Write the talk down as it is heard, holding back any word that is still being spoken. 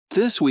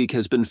This week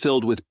has been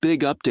filled with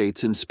big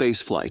updates in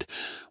spaceflight,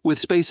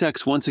 with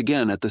SpaceX once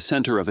again at the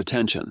center of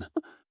attention.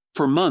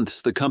 For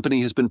months, the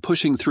company has been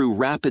pushing through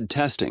rapid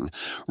testing,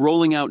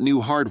 rolling out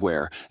new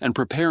hardware, and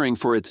preparing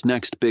for its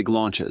next big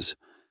launches.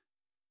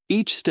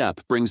 Each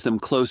step brings them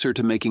closer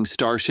to making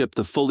Starship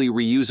the fully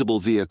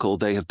reusable vehicle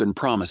they have been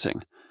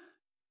promising.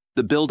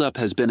 The buildup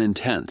has been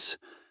intense,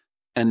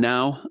 and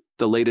now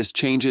the latest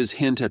changes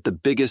hint at the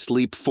biggest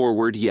leap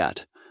forward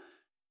yet.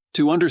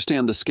 To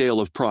understand the scale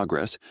of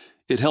progress,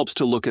 it helps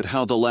to look at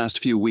how the last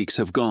few weeks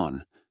have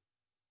gone.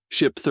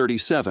 Ship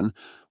 37,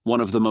 one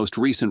of the most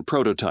recent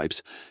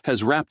prototypes,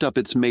 has wrapped up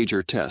its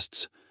major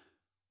tests.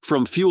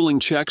 From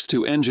fueling checks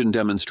to engine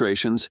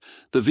demonstrations,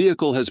 the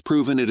vehicle has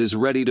proven it is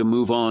ready to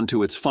move on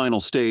to its final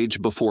stage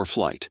before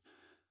flight.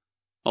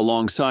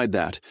 Alongside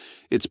that,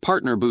 its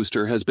partner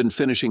booster has been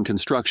finishing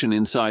construction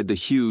inside the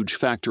huge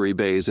factory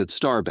bays at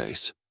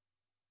Starbase.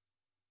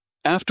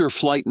 After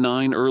Flight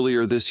 9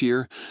 earlier this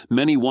year,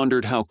 many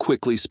wondered how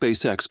quickly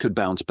SpaceX could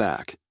bounce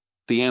back.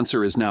 The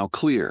answer is now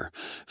clear: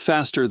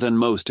 faster than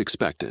most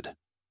expected.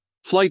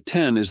 Flight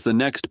 10 is the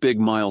next big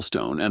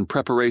milestone, and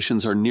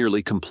preparations are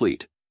nearly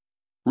complete.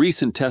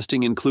 Recent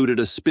testing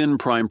included a spin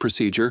prime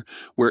procedure,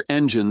 where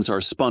engines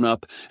are spun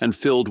up and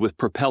filled with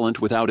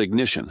propellant without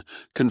ignition,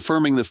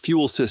 confirming the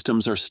fuel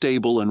systems are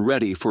stable and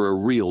ready for a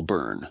real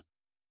burn.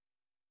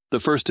 The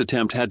first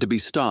attempt had to be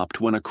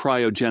stopped when a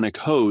cryogenic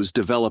hose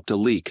developed a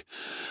leak,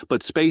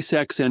 but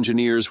SpaceX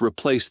engineers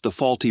replaced the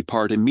faulty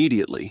part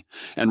immediately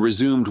and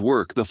resumed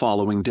work the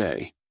following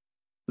day.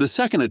 The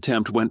second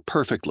attempt went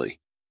perfectly.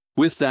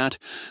 With that,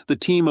 the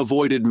team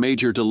avoided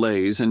major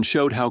delays and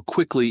showed how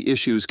quickly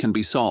issues can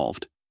be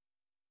solved.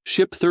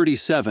 Ship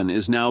 37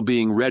 is now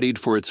being readied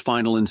for its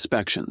final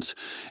inspections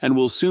and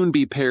will soon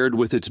be paired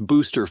with its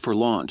booster for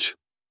launch.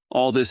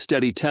 All this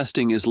steady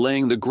testing is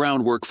laying the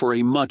groundwork for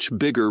a much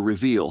bigger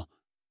reveal.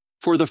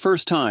 For the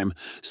first time,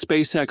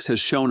 SpaceX has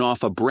shown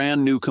off a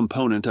brand new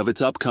component of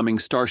its upcoming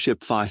Starship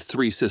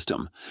V3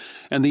 system,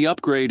 and the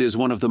upgrade is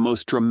one of the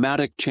most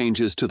dramatic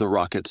changes to the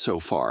rocket so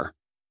far.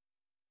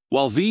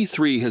 While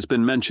V3 has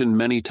been mentioned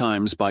many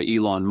times by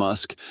Elon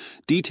Musk,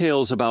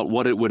 details about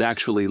what it would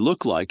actually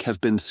look like have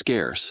been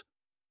scarce.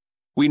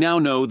 We now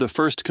know the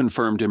first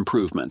confirmed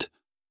improvement: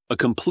 a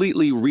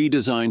completely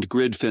redesigned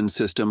grid fin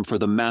system for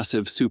the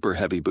massive Super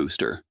Heavy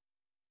booster.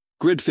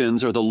 Grid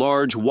fins are the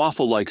large,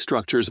 waffle-like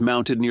structures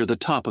mounted near the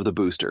top of the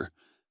booster.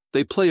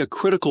 They play a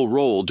critical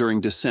role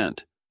during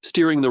descent,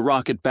 steering the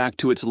rocket back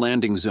to its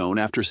landing zone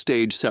after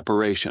stage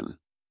separation.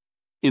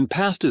 In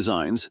past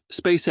designs,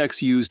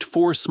 SpaceX used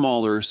 4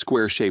 smaller,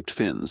 square-shaped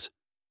fins.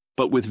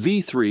 But with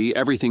V3,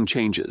 everything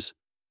changes.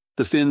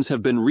 The fins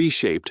have been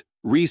reshaped,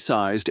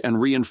 resized, and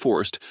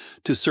reinforced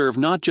to serve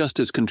not just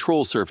as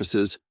control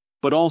surfaces,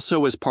 but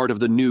also as part of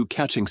the new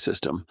catching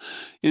system.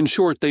 In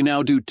short, they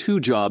now do 2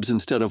 jobs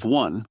instead of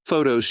 1.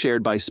 Photos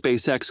shared by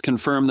SpaceX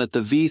confirm that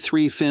the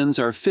V3 fins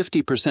are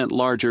 50%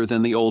 larger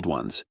than the old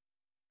ones.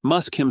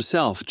 Musk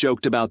himself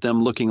joked about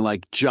them looking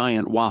like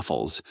giant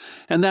waffles,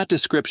 and that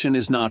description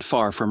is not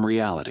far from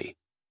reality.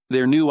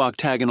 Their new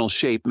octagonal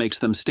shape makes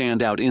them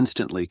stand out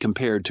instantly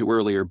compared to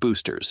earlier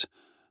boosters.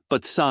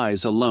 But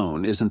size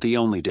alone isn't the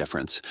only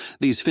difference.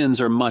 These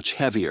fins are much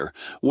heavier,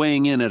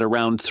 weighing in at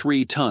around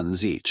 3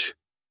 tons each.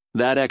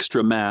 That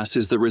extra mass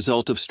is the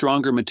result of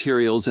stronger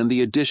materials and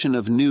the addition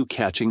of new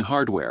catching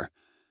hardware.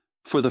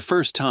 For the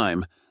first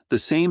time, the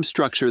same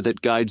structure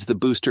that guides the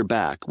booster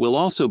back will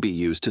also be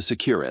used to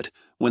secure it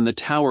when the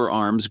tower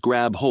arms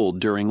grab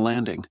hold during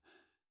landing.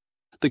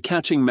 The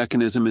catching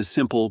mechanism is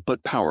simple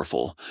but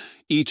powerful.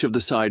 Each of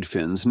the side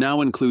fins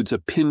now includes a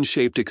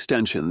pin-shaped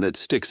extension that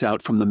sticks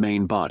out from the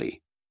main body.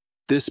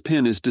 This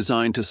pin is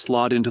designed to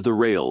slot into the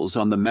rails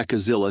on the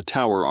Mechazilla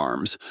tower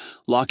arms,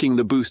 locking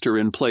the booster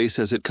in place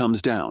as it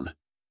comes down.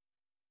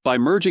 By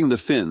merging the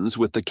fins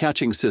with the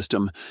catching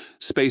system,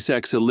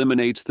 SpaceX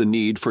eliminates the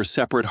need for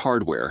separate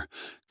hardware,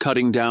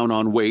 cutting down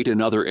on weight in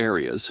other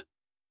areas.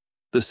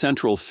 The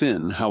central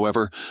fin,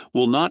 however,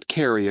 will not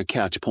carry a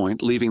catch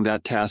point, leaving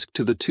that task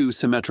to the 2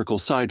 symmetrical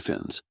side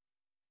fins.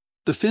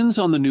 The fins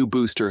on the new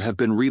booster have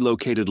been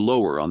relocated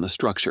lower on the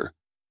structure.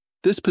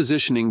 This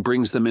positioning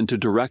brings them into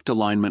direct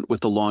alignment with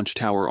the launch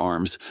tower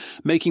arms,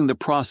 making the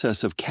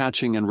process of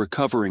catching and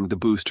recovering the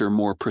booster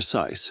more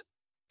precise.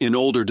 In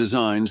older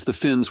designs, the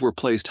fins were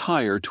placed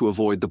higher to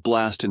avoid the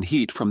blast and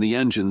heat from the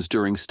engines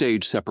during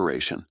stage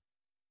separation.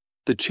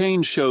 The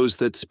change shows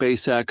that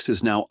SpaceX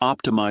is now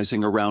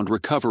optimizing around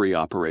recovery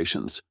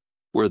operations,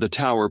 where the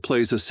tower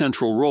plays a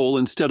central role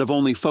instead of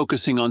only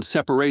focusing on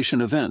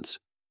separation events.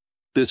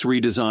 This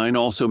redesign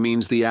also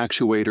means the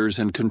actuators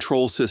and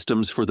control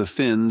systems for the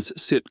fins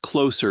sit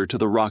closer to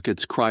the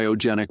rocket's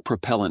cryogenic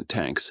propellant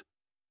tanks.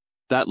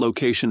 That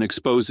location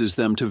exposes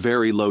them to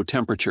very low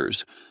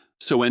temperatures,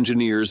 so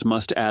engineers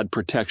must add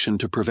protection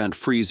to prevent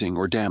freezing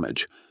or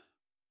damage.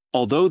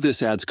 Although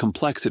this adds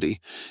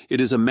complexity,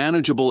 it is a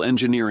manageable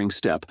engineering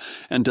step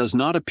and does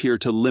not appear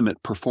to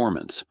limit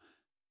performance.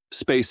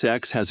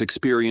 SpaceX has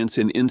experience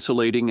in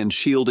insulating and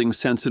shielding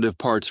sensitive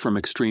parts from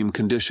extreme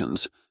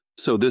conditions,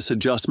 so this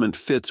adjustment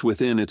fits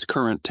within its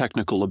current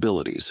technical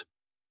abilities.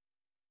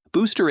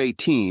 Booster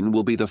 18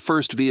 will be the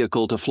first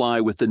vehicle to fly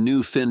with the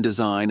new fin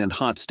design and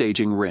hot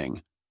staging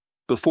ring.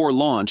 Before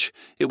launch,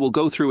 it will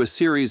go through a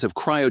series of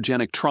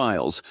cryogenic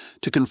trials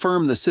to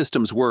confirm the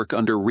system's work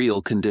under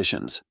real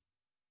conditions.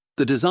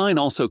 The design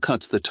also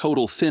cuts the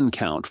total fin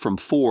count from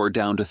 4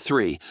 down to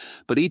 3,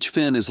 but each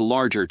fin is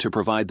larger to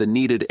provide the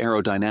needed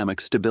aerodynamic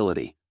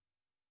stability.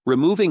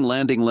 Removing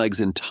landing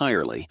legs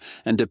entirely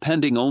and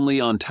depending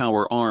only on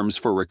tower arms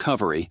for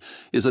recovery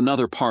is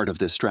another part of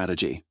this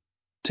strategy.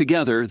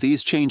 Together,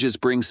 these changes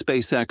bring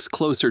SpaceX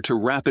closer to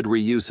rapid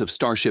reuse of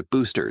Starship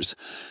boosters,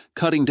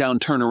 cutting down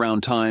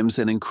turnaround times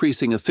and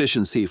increasing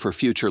efficiency for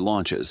future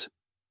launches.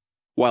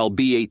 While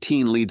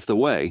B-18 leads the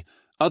way,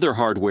 other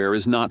hardware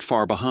is not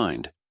far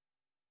behind.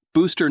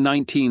 Booster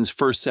 19's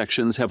first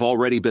sections have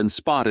already been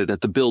spotted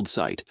at the build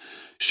site,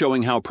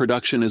 showing how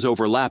production is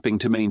overlapping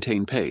to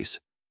maintain pace.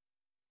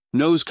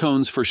 Nose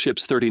cones for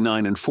ships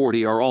 39 and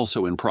 40 are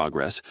also in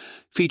progress,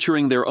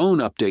 featuring their own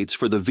updates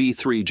for the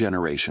V3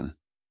 generation.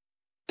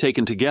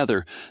 Taken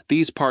together,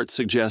 these parts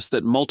suggest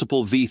that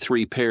multiple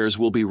V3 pairs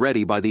will be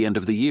ready by the end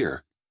of the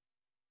year.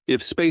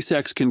 If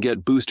SpaceX can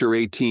get Booster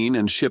 18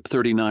 and Ship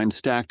 39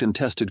 stacked and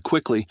tested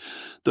quickly,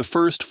 the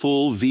first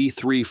full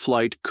V3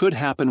 flight could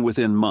happen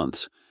within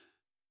months.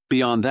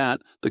 Beyond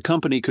that, the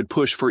company could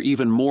push for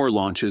even more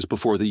launches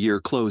before the year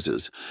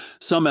closes.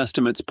 Some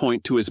estimates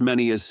point to as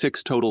many as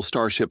 6 total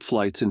Starship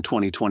flights in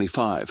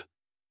 2025.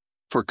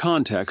 For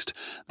context,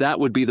 that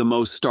would be the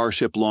most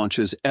Starship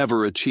launches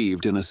ever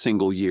achieved in a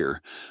single year,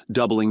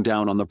 doubling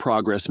down on the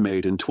progress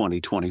made in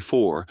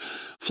 2024.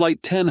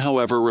 Flight 10,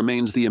 however,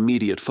 remains the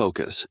immediate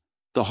focus.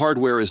 The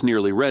hardware is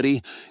nearly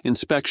ready,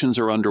 inspections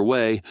are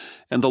underway,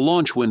 and the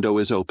launch window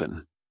is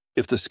open.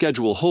 If the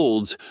schedule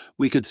holds,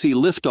 we could see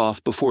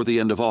liftoff before the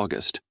end of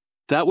August.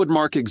 That would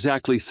mark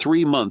exactly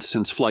 3 months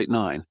since Flight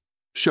 9,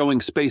 showing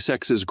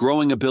SpaceX's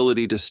growing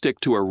ability to stick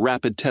to a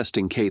rapid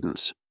testing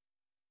cadence.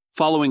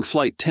 Following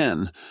Flight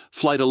 10,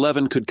 Flight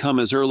 11 could come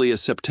as early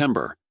as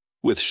September,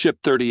 with Ship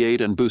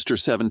 38 and Booster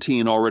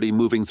 17 already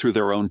moving through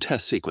their own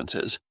test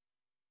sequences.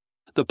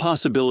 The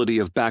possibility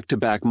of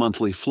back-to-back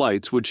monthly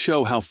flights would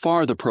show how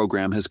far the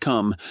program has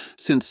come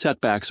since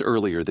setbacks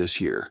earlier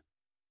this year.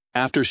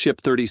 After Ship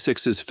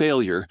 36's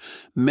failure,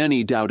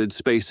 many doubted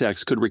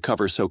SpaceX could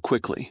recover so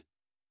quickly.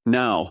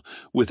 Now,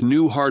 with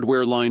new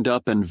hardware lined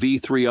up and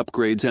V3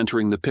 upgrades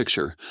entering the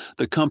picture,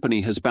 the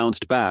company has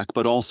bounced back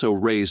but also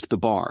raised the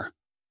bar.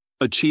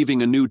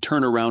 Achieving a new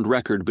turnaround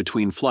record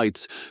between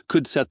flights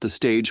could set the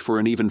stage for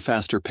an even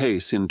faster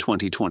pace in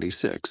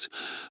 2026.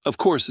 Of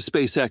course,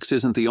 SpaceX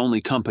isn't the only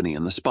company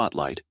in the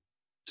spotlight.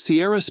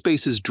 Sierra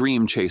Space's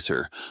Dream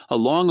Chaser, a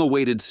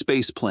long-awaited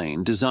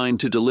spaceplane designed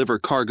to deliver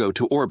cargo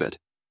to orbit,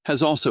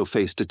 has also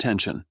faced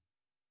attention.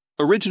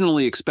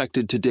 Originally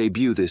expected to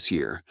debut this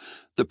year,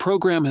 the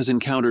program has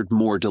encountered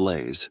more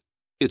delays.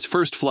 Its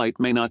first flight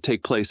may not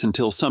take place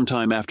until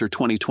sometime after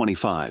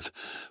 2025,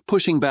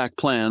 pushing back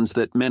plans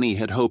that many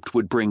had hoped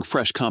would bring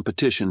fresh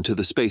competition to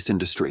the space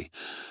industry.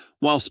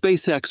 While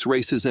SpaceX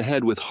races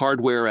ahead with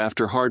hardware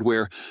after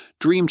hardware,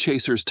 Dream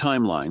Chaser's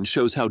timeline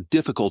shows how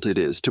difficult it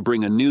is to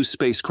bring a new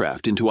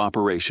spacecraft into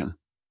operation.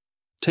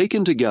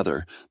 Taken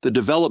together, the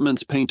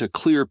developments paint a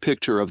clear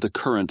picture of the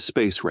current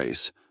space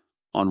race.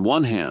 On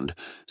one hand,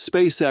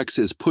 SpaceX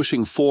is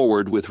pushing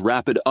forward with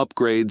rapid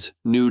upgrades,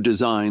 new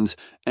designs,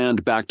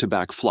 and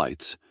back-to-back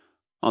flights.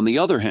 On the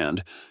other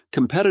hand,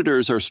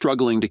 competitors are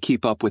struggling to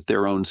keep up with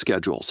their own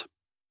schedules.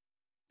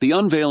 The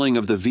unveiling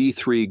of the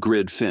V3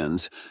 grid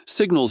fins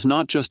signals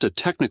not just a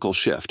technical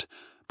shift,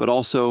 but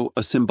also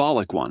a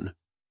symbolic one.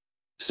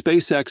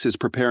 SpaceX is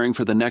preparing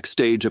for the next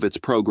stage of its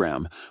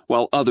program,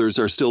 while others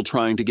are still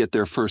trying to get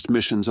their first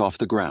missions off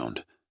the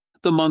ground.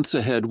 The months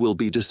ahead will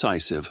be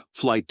decisive.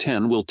 Flight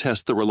 10 will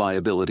test the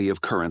reliability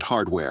of current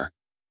hardware.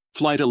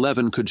 Flight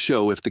 11 could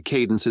show if the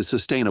cadence is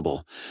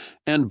sustainable.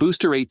 And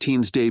Booster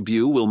 18's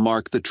debut will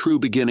mark the true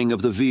beginning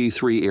of the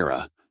V3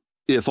 era.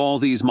 If all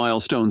these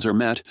milestones are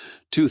met,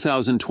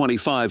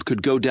 2025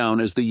 could go down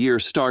as the year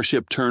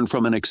Starship turned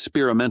from an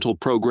experimental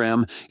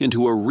program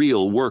into a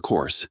real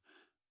workhorse.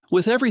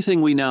 With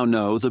everything we now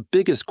know, the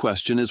biggest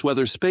question is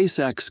whether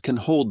SpaceX can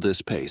hold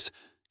this pace.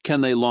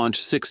 Can they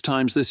launch 6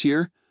 times this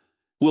year?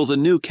 Will the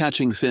new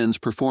catching fins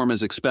perform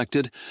as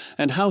expected?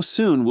 And how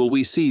soon will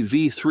we see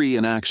V3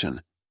 in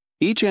action?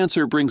 Each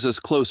answer brings us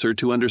closer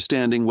to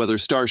understanding whether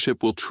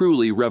Starship will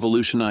truly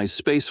revolutionize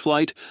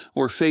spaceflight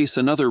or face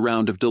another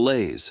round of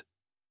delays.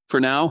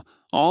 For now,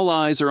 all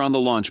eyes are on the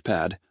launch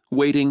pad,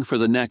 waiting for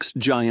the next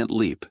giant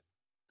leap.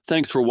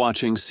 Thanks for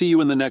watching. See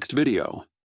you in the next video.